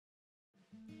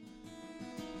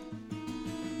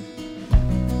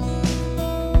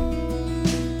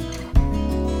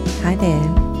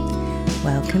there.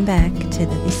 Welcome back to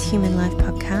the This Human Life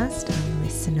podcast. I'm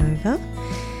Melissa Nova,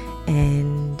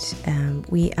 and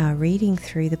we are reading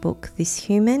through the book This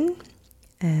Human,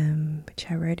 which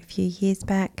I wrote a few years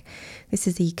back. This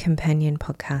is the companion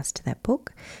podcast to that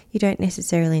book. You don't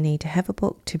necessarily need to have a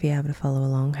book to be able to follow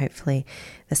along. Hopefully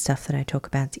the stuff that I talk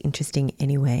about is interesting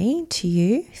anyway to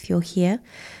you if you're here.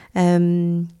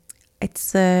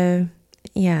 It's a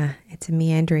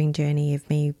meandering journey of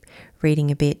me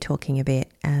reading a bit, talking a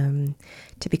bit,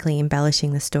 typically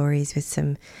embellishing the stories with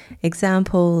some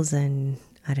examples, and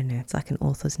I don't know, it's like an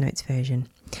author's notes version.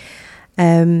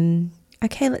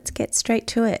 Okay, let's get straight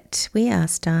to it. We are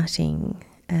starting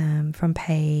from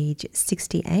page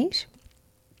 68.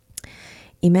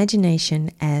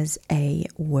 Imagination as a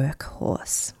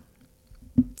workhorse.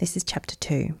 This is chapter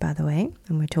 2, by the way,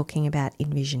 and we're talking about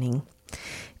envisioning,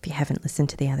 if you haven't listened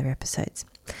to the other episodes.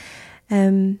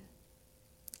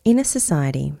 In a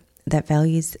society that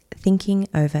values thinking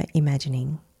over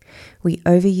imagining, we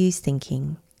overuse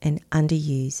thinking and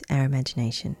underuse our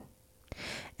imagination.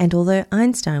 And although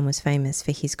Einstein was famous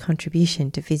for his contribution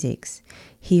to physics,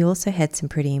 he also had some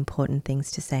pretty important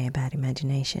things to say about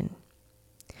imagination.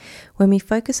 When we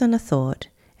focus on a thought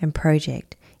and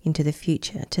project into the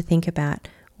future to think about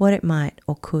what it might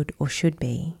or could or should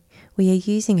be, we are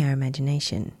using our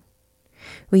imagination.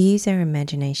 We use our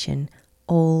imagination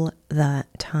all the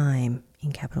time,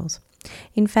 in capitals.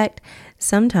 In fact,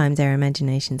 sometimes our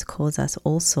imaginations cause us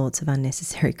all sorts of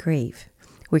unnecessary grief.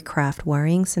 We craft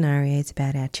worrying scenarios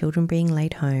about our children being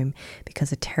late home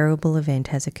because a terrible event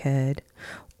has occurred,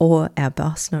 or our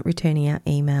boss not returning our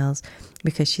emails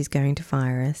because she's going to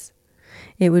fire us.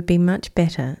 It would be much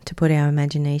better to put our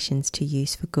imaginations to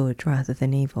use for good rather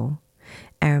than evil.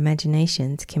 Our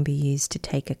imaginations can be used to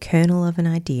take a kernel of an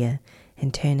idea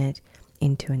and turn it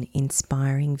into an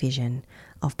inspiring vision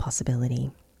of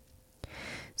possibility.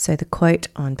 So the quote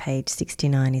on page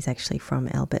 69 is actually from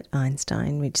Albert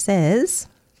Einstein, which says,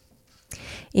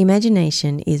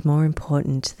 "Imagination is more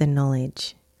important than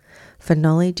knowledge, for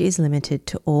knowledge is limited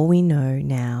to all we know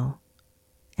now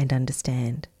and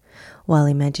understand, while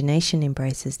imagination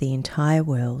embraces the entire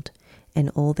world and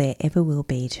all there ever will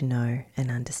be to know and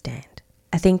understand."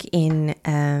 I think in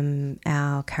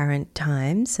our current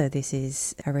time, so this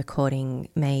is a recording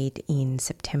made in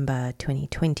September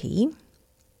 2020,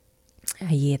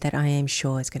 a year that I am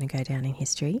sure is going to go down in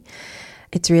history,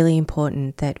 it's really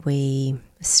important that we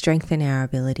strengthen our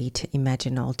ability to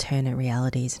imagine alternate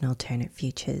realities and alternate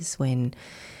futures when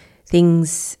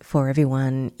things for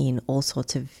everyone in all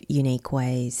sorts of unique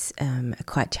ways are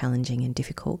quite challenging and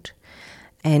difficult.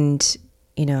 And,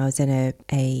 you know, I was at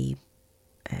a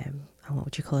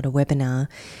webinar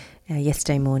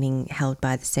yesterday morning held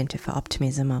by the Centre for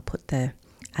Optimism. I'll put a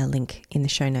link in the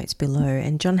show notes below.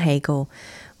 And John Hagel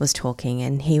was talking,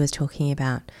 and he was talking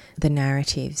about the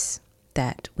narratives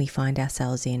that we find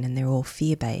ourselves in, and they're all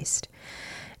fear-based.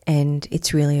 And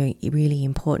it's really, really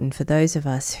important for those of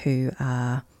us who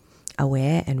are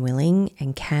aware and willing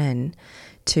and can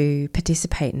to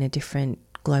participate in a different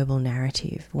global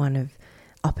narrative, one of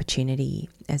opportunity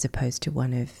as opposed to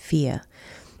one of fear.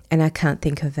 And I can't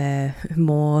think of a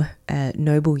more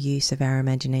noble use of our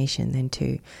imagination than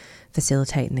to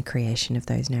facilitate in the creation of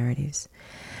those narratives.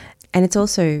 And it's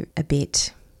also a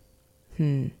bit,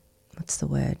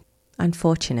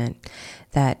 unfortunate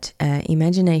that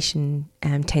imagination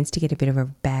tends to get a bit of a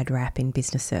bad rap in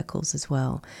business circles as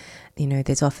well. You know,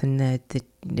 there's often the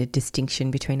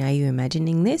distinction between, are you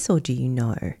imagining this or do you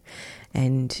know?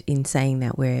 And in saying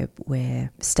that, we're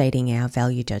stating our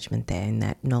value judgment there, and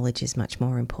that knowledge is much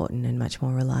more important and much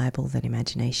more reliable than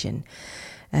imagination.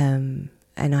 And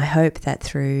I hope that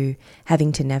through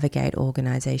having to navigate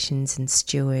organisations and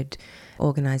steward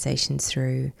organisations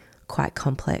through quite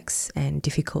complex and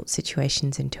difficult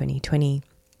situations in 2020,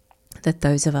 that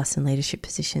those of us in leadership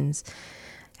positions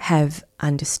have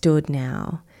understood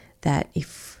now that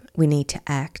if we need to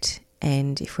act,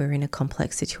 and if we're in a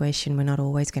complex situation, we're not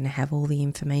always going to have all the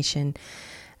information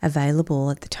available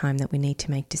at the time that we need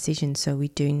to make decisions. So we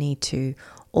do need to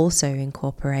also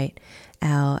incorporate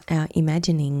our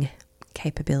imagining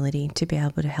capability to be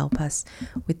able to help us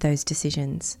with those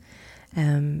decisions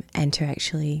and to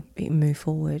actually move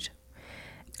forward.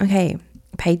 Okay,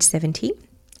 page 70,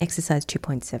 exercise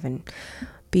 2.7.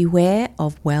 Beware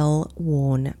of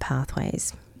well-worn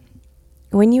pathways.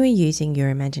 When you are using your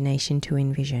imagination to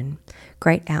envision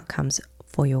great outcomes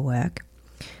for your work,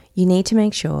 you need to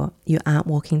make sure you aren't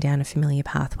walking down a familiar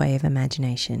pathway of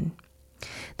imagination.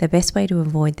 The best way to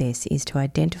avoid this is to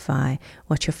identify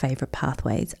what your favourite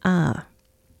pathways are.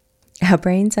 Our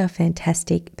brains are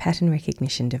fantastic pattern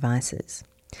recognition devices.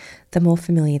 The more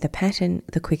familiar the pattern,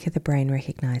 the quicker the brain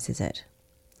recognizes it.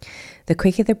 The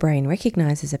quicker the brain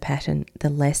recognizes a pattern, the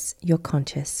less your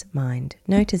conscious mind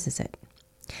notices it.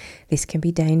 This can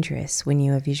be dangerous when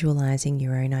you are visualizing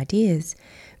your own ideas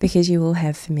because you will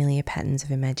have familiar patterns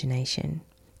of imagination.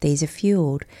 These are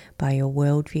fueled by your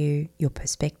worldview, your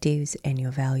perspectives, and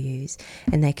your values,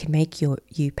 and they can make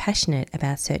you passionate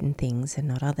about certain things and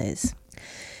not others.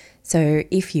 So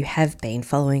if you have been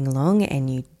following along and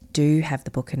you do have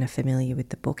the book and are familiar with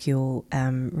the book, you'll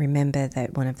remember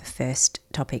that one of the first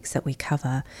topics that we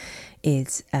cover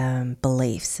is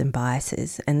beliefs and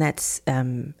biases. And that's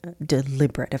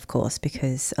deliberate, of course,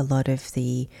 because a lot of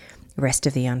the rest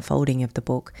of the unfolding of the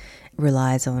book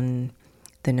relies on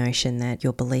the notion that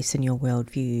your beliefs and your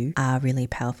worldview are really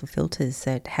powerful filters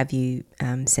that have you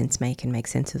sense make and make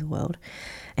sense of the world.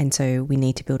 And so we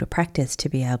need to build a practice to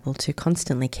be able to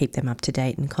constantly keep them up to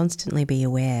date and constantly be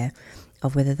aware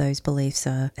of whether those beliefs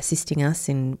are assisting us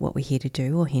in what we're here to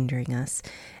do or hindering us,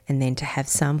 and then to have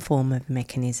some form of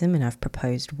mechanism, and I've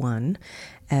proposed one,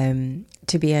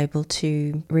 to be able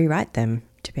to rewrite them,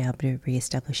 to be able to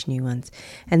reestablish new ones.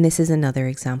 And this is another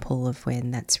example of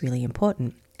when that's really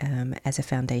important. As a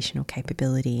foundational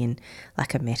capability and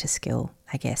like a meta skill,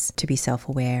 I guess, to be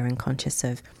self-aware and conscious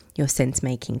of your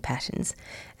sense-making patterns.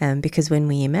 Because when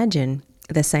we imagine,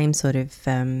 the same sort of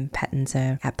patterns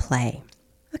are at play.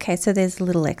 Okay, so there's a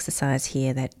little exercise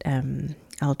here that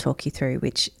I'll talk you through,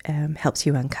 which helps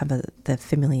you uncover the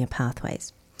familiar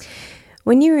pathways.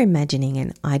 When you're imagining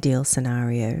an ideal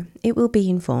scenario, it will be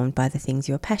informed by the things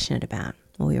you're passionate about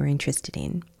or you're interested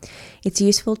in. It's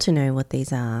useful to know what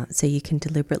these are so you can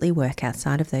deliberately work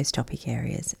outside of those topic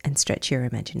areas and stretch your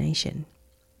imagination.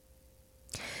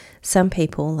 Some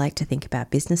people like to think about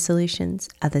business solutions,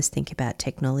 others think about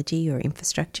technology or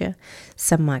infrastructure.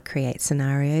 Some might create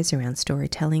scenarios around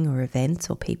storytelling or events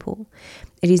or people.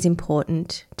 It is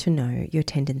important to know your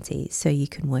tendencies so you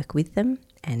can work with them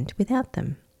and without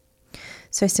them.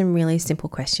 So some really simple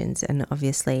questions, and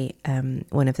obviously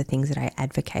one of the things that I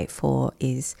advocate for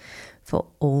is for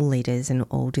all leaders and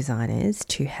all designers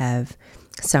to have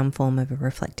some form of a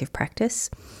reflective practice,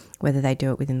 whether they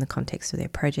do it within the context of their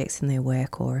projects and their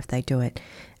work, or if they do it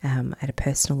at a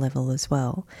personal level as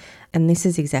well. And this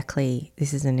is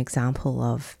an example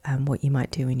of what you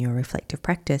might do in your reflective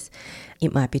practice.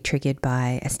 It might be triggered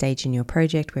by a stage in your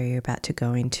project where you're about to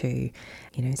go into,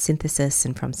 synthesis,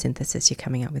 and from synthesis you're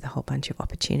coming up with a whole bunch of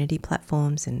opportunity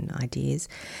platforms and ideas,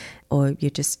 or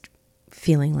you're just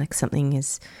feeling like something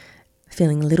is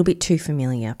feeling a little bit too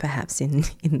familiar, perhaps in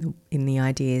the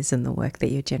ideas and the work that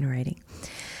you're generating.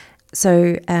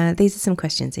 So these are some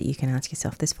questions that you can ask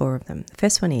yourself. There's 4 of them. The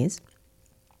first one is,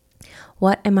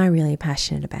 what am I really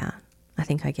passionate about? I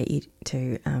think I get you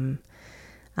to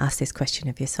ask this question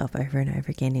of yourself over and over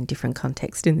again in different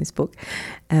contexts in this book.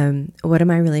 What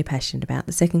am I really passionate about?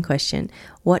 The second question,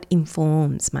 what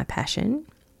informs my passion?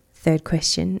 Third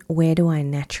question, where do I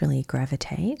naturally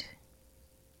gravitate?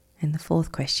 And the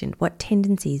fourth question, what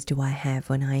tendencies do I have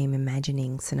when I am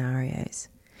imagining scenarios?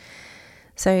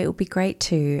 So it would be great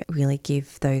to really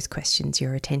give those questions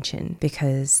your attention,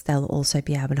 because they'll also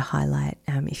be able to highlight,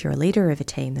 if you're a leader of a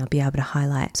team, they'll be able to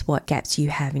highlight what gaps you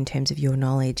have in terms of your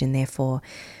knowledge, and therefore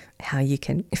how you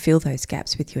can fill those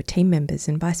gaps with your team members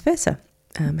and vice versa.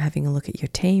 Having a look at your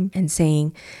team and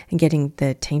seeing and getting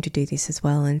the team to do this as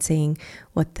well, and seeing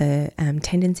what the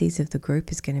tendencies of the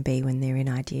group is going to be when they're in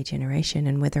idea generation,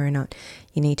 and whether or not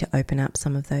you need to open up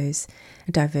some of those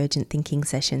divergent thinking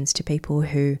sessions to people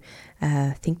who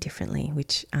think differently,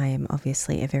 which I am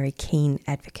obviously a very keen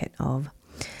advocate of.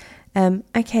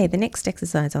 Okay, the next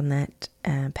exercise on that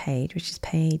page, which is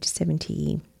page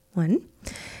 71,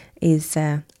 is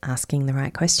asking the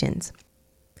right questions.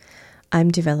 I'm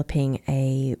developing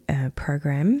a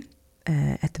program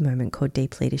at the moment called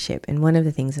Deep Leadership. And one of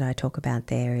the things that I talk about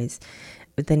there is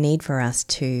the need for us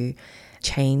to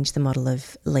change the model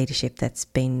of leadership that's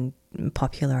been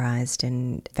popularized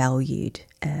and valued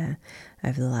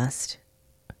over the last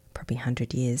probably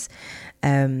 100 years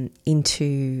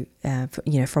into,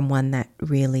 from one that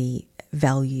really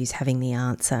values having the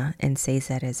answer and sees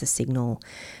that as a signal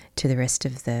to the rest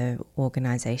of the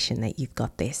organization that you've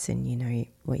got this and you know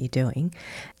what you're doing,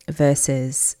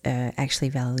 versus actually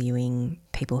valuing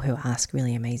people who ask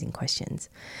really amazing questions.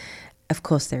 Of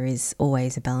course, there is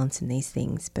always a balance in these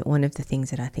things, but one of the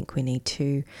things that I think we need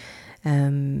to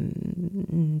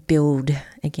build,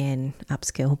 again,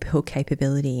 upskill, build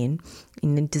capability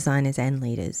in designers and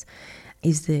leaders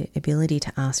is the ability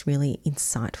to ask really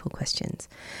insightful questions.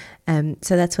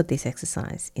 So that's what this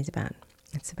exercise is about.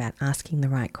 It's about asking the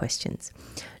right questions.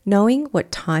 Knowing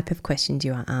what type of questions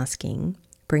you are asking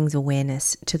brings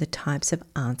awareness to the types of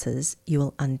answers you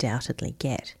will undoubtedly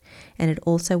get. And it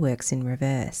also works in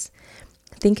reverse.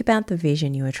 Think about the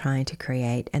vision you are trying to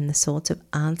create and the sorts of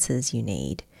answers you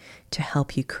need to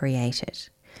help you create it.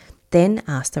 Then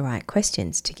ask the right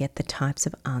questions to get the types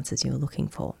of answers you're looking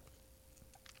for.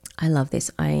 I love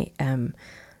this. I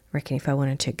reckon if I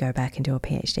wanted to go back and do a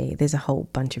PhD, there's a whole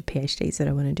bunch of PhDs that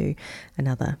I want to do,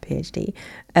 another PhD.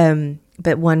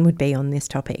 But one would be on this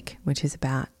topic, which is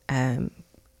about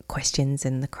questions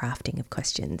and the crafting of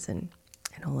questions and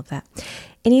all of that.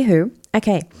 Anywho,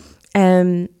 okay.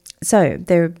 So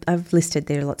there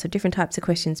are lots of different types of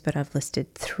questions, but I've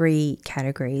listed 3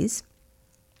 categories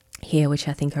here, which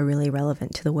I think are really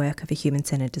relevant to the work of a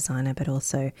human-centered designer, but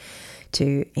also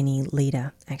to any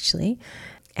leader, actually,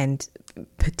 and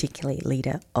particularly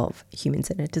leader of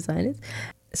human-centered designers.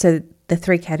 So the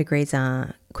 3 categories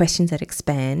are questions that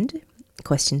expand,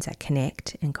 questions that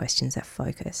connect, and questions that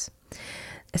focus.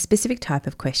 A specific type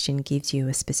of question gives you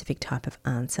a specific type of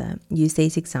answer. Use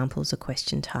these examples of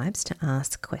question types to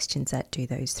ask questions that do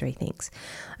those 3 things.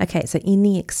 Okay, so in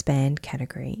the expand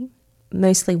category,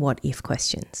 mostly what if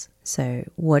questions. So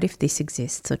what if this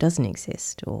exists or doesn't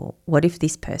exist? Or what if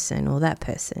this person or that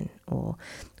person? Or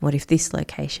what if this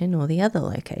location or the other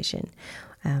location?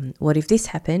 What if this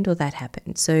happened or that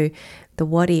happened? So the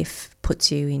what if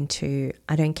puts you into,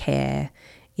 I don't care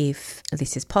if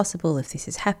this is possible, if this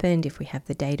has happened, if we have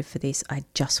the data for this, I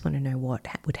just want to know what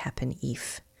would happen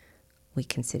if we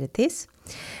considered this.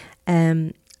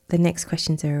 The next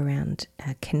questions are around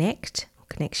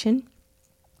connection.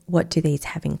 What do these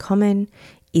have in common?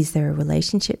 Is there a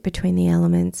relationship between the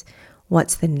elements?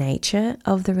 What's the nature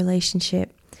of the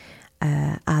relationship?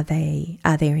 Are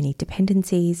there any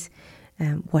dependencies?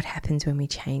 What happens when we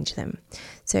change them?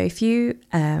 So if you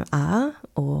are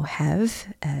or have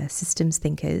systems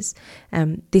thinkers,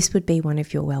 this would be one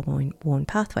of your well-worn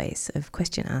pathways of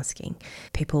question asking.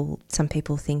 Some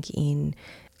people think in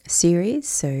series,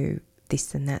 so this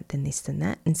then that, then this then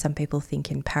that, and some people think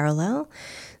in parallel.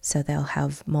 So they'll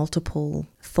have multiple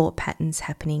thought patterns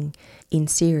happening in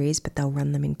series, but they'll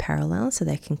run them in parallel so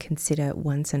they can consider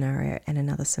one scenario and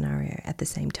another scenario at the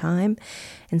same time.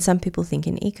 And some people think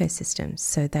in ecosystems,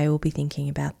 so they will be thinking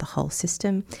about the whole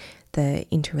system, the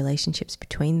interrelationships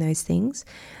between those things,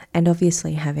 and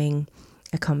obviously having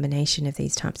a combination of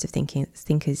these types of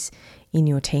thinkers in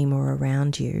your team or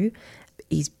around you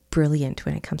is brilliant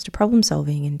when it comes to problem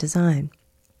solving and design.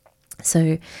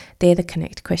 So they're the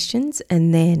connect questions.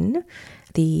 And then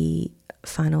the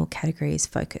final category is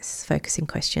focusing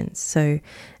questions. So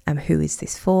who is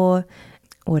this for?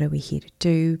 What are we here to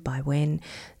do? By when?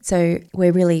 So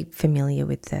we're really familiar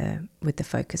with the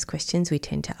focus questions. We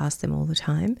tend to ask them all the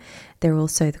time. They're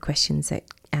also the questions that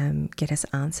get us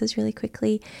answers really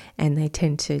quickly, and they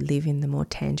tend to live in the more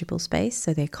tangible space,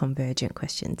 so they're convergent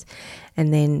questions.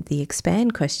 And then the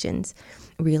expand questions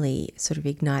really sort of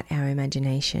ignite our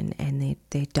imagination, and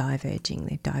they're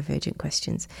divergent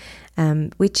questions,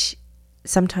 which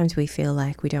sometimes we feel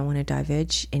like we don't want to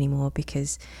diverge anymore,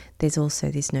 because there's also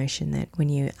this notion that when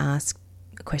you ask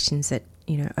questions that,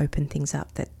 open things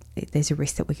up, that there's a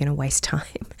risk that we're going to waste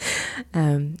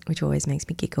time, which always makes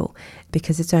me giggle,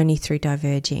 because it's only through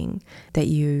diverging that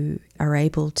you are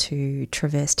able to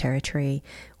traverse territory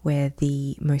where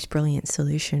the most brilliant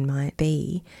solution might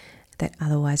be that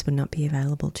otherwise would not be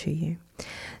available to you.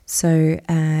 So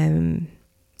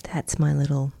that's my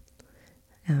little,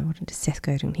 what did Seth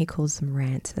Godin, he calls them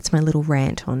rants. That's my little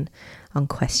rant on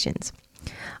questions.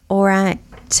 All right,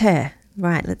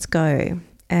 let's go.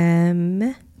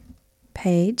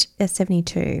 Page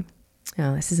 72.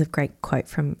 Oh, this is a great quote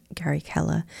from Gary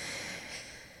Keller.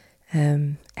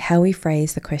 How we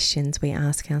phrase the questions we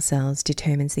ask ourselves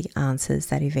determines the answers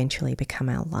that eventually become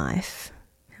our life.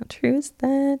 How true is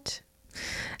that?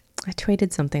 I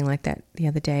tweeted something like that the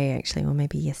other day, actually, or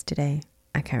maybe yesterday.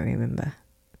 I can't remember.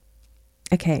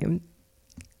 Okay,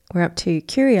 we're up to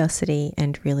curiosity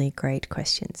and really great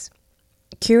questions.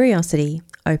 Curiosity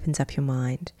opens up your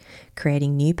mind,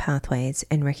 creating new pathways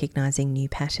and recognizing new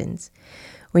patterns.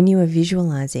 When you are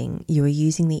visualizing, you are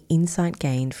using the insight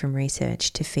gained from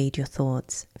research to feed your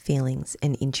thoughts, feelings,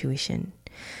 and intuition.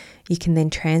 You can then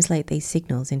translate these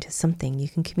signals into something you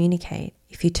can communicate.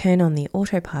 If you turn on the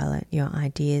autopilot, your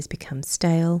ideas become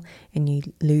stale and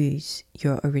you lose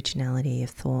your originality of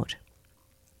thought.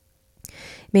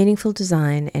 Meaningful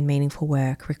design and meaningful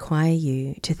work require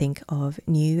you to think of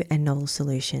new and novel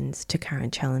solutions to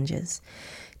current challenges.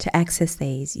 To access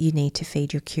these, you need to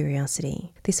feed your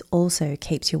curiosity. This also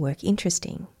keeps your work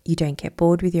interesting. You don't get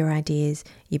bored with your ideas,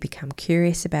 you become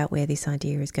curious about where this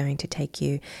idea is going to take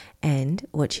you and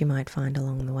what you might find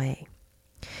along the way.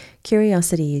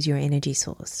 Curiosity is your energy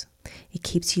source. It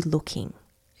keeps you looking,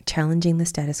 challenging the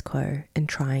status quo and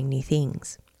trying new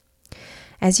things.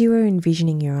 As you are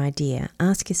envisioning your idea,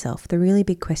 ask yourself the really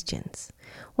big questions.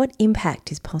 What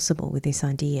impact is possible with this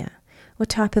idea? What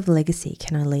type of legacy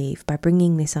can I leave by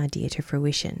bringing this idea to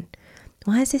fruition?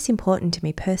 Why is this important to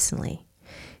me personally?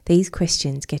 These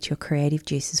questions get your creative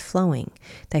juices flowing.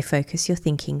 They focus your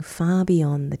thinking far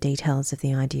beyond the details of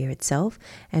the idea itself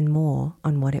and more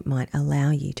on what it might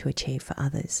allow you to achieve for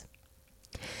others.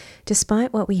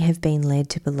 Despite what we have been led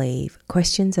to believe,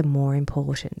 questions are more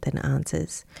important than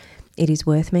answers. It is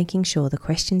worth making sure the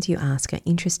questions you ask are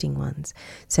interesting ones,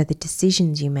 so the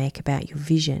decisions you make about your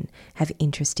vision have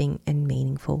interesting and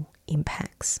meaningful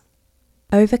impacts.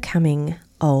 Overcoming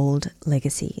old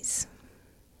legacies.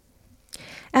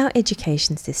 Our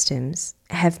education systems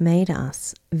have made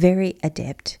us very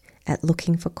adept at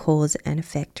looking for cause and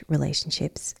effect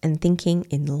relationships and thinking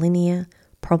in linear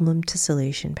problem to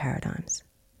solution paradigms.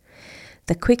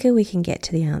 The quicker we can get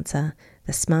to the answer,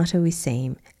 the smarter we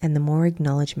seem and the more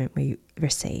acknowledgement we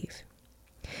receive.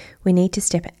 We need to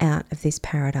step out of this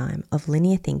paradigm of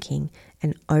linear thinking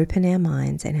and open our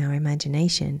minds and our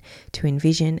imagination to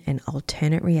envision an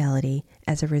alternate reality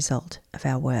as a result of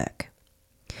our work.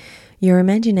 Your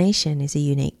imagination is a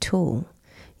unique tool.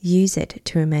 Use it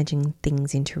to imagine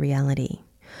things into reality.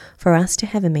 For us to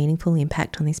have a meaningful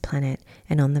impact on this planet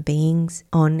and on the beings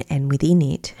on and within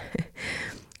it,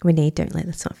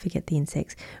 let's not forget the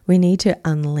insects. We need to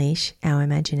unleash our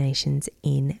imaginations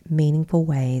in meaningful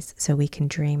ways so we can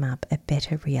dream up a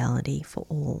better reality for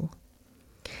all.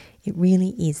 It really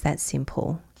is that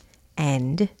simple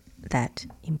and that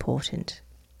important.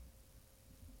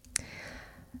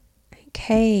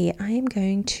 Okay, I am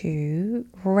going to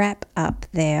wrap up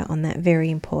there on that very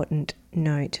important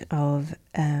note of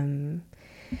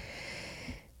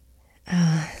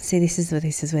this is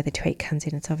where the tweet comes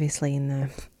in. It's obviously in the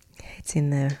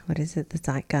the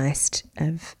zeitgeist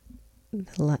of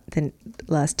the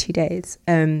last 2 days.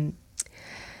 That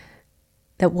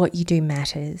what you do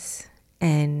matters,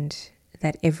 and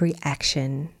that every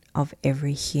action of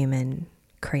every human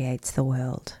creates the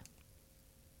world.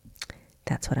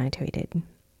 That's what I tweeted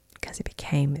because it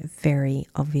became very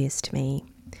obvious to me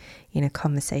in a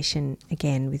conversation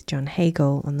again with John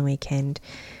Hagel on the weekend,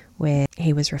 where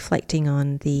he was reflecting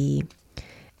on the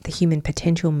human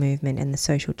potential movement and the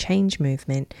social change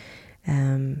movement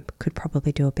could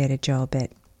probably do a better job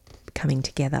at coming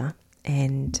together.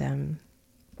 And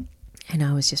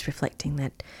I was just reflecting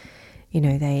that,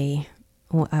 they,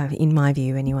 in my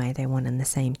view anyway, they want the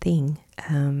same thing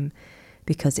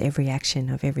because every action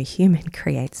of every human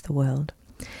creates the world.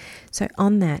 So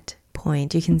on that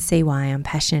point, you can see why I'm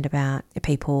passionate about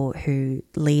people who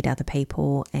lead other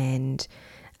people and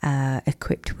are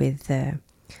equipped with the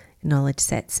knowledge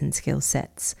sets and skill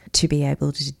sets to be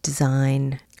able to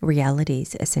design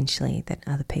realities essentially that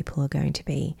other people are going to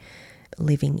be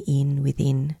living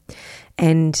within.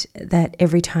 And that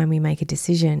every time we make a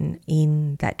decision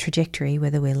in that trajectory,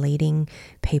 whether we're leading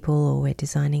people or we're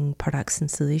designing products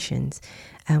and solutions,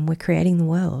 we're creating the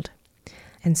world.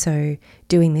 And so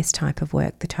doing this type of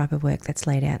work, the type of work that's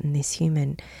laid out in This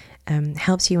Human,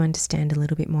 helps you understand a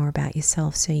little bit more about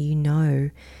yourself so you know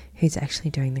who's actually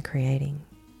doing the creating.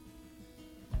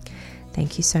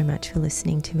 Thank you so much for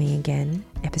listening to me again,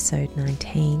 episode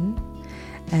 19.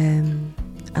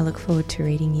 I look forward to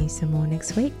reading you some more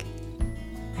next week.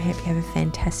 I hope you have a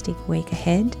fantastic week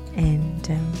ahead, and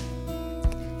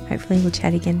hopefully we'll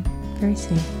chat again very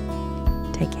soon.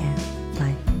 Take care.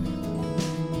 Bye.